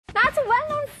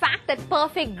that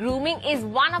perfect grooming is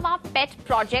one of our pet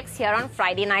projects here on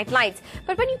Friday Night Lights.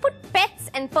 But when you put pets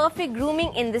and perfect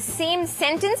grooming in the same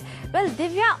sentence, well,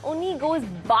 Divya only goes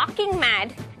barking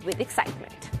mad with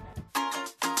excitement.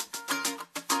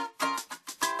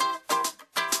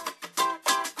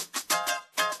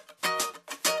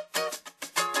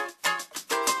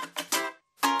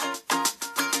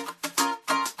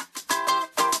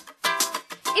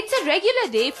 It's a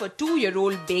regular day for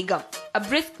 2-year-old Begum. A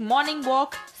brisk morning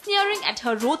walk, sneering at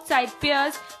her roadside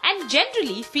peers and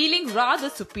generally feeling rather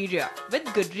superior,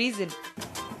 with good reason.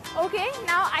 Okay,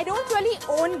 now I don't really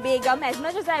own Begum as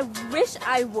much as I wish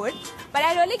I would, but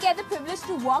I really get the privilege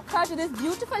to walk her to this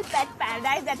beautiful pet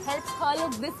paradise that helps her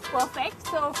look this perfect.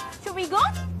 So, should we go?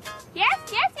 Yes.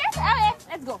 Okay,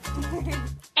 let's go.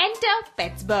 Enter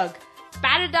Petsburgh.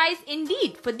 Paradise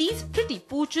indeed for these pretty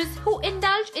pooches who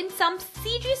indulge in some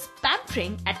serious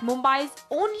pampering at Mumbai's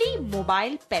only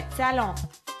mobile pet salon.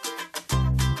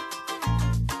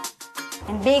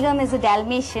 And Begum is a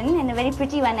Dalmatian and a very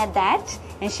pretty one at that.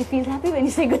 And she feels happy when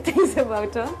you say good things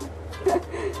about her.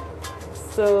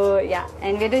 So yeah,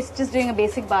 and we're just doing a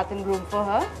basic bath and groom for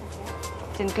her.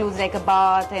 It includes like a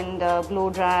bath and blow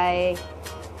dry.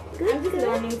 I'm just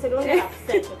learning, so don't get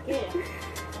upset, okay?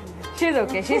 She's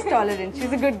okay, she's tolerant,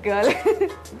 she's a good girl.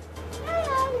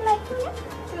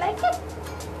 Like it?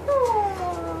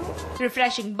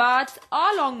 Refreshing baths,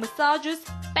 hour-long massages,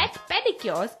 pet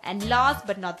pedicures and last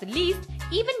but not the least,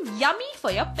 even yummy for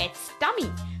your pet's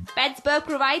tummy. Petsburgh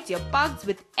provides your pugs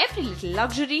with every little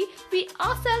luxury we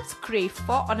ourselves crave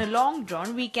for on a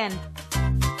long-drawn weekend.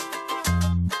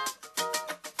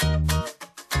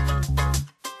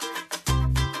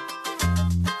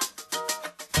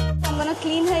 I'm gonna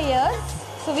clean her ears.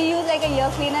 So we use like a ear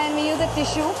cleaner and we use a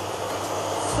tissue.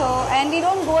 So, and we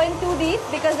don't go in too deep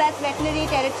because that's veterinary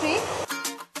territory.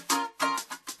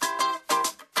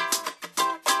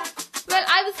 Well,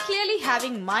 I was clearly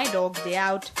having my dog day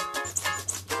out.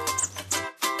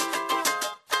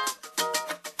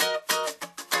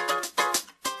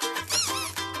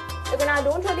 Even I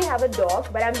don't really have a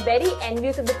dog, but I'm very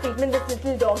envious of the treatment these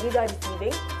little doggies are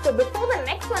receiving. So before the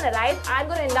next one arrives, I'm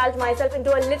going to indulge myself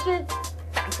into a little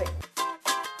pampering.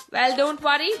 Well, don't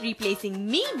worry, replacing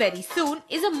me very soon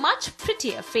is a much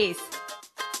prettier face.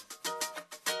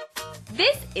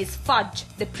 This is Fudge,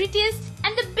 the prettiest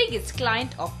and the biggest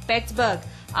client of Petsburgh.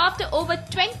 After over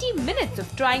 20 minutes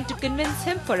of trying to convince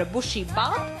him for a bushy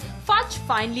bath, Fudge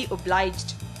finally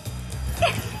obliged.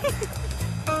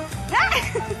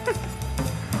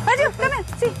 Fudge, come in,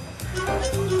 see.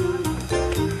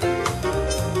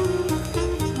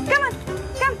 Come on,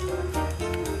 come.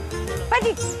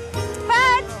 Fudgy,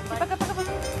 Fudge.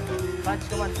 Fudge,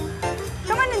 come on.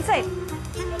 Come on inside.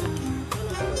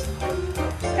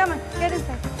 Come on, get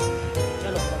inside.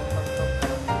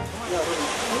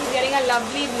 He's getting a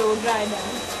lovely blow dry done.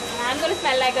 And I'm going to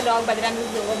smell like a dog by the time this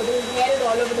is over because his hair is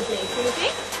all over the place. Can you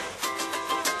see?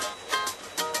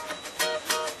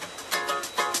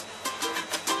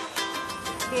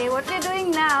 Okay, what we're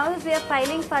doing now is we are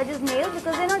filing Fudge's nails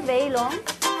because they're not very long.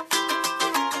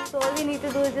 So all we need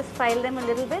to do is just file them a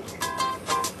little bit.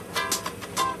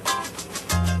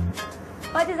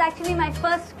 Fudge is actually my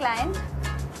first client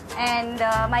and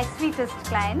my sweetest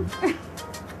client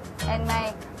and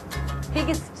my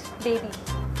biggest baby.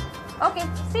 Okay,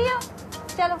 see you.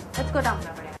 Chalo, let's go down.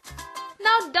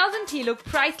 Now, doesn't he look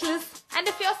priceless? And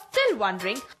if you're still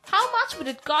wondering, how much would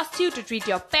it cost you to treat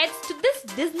your pets to this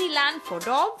Disneyland for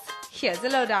dogs? Here's a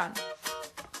lowdown.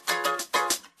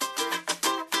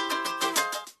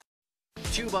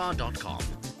 Tuba.com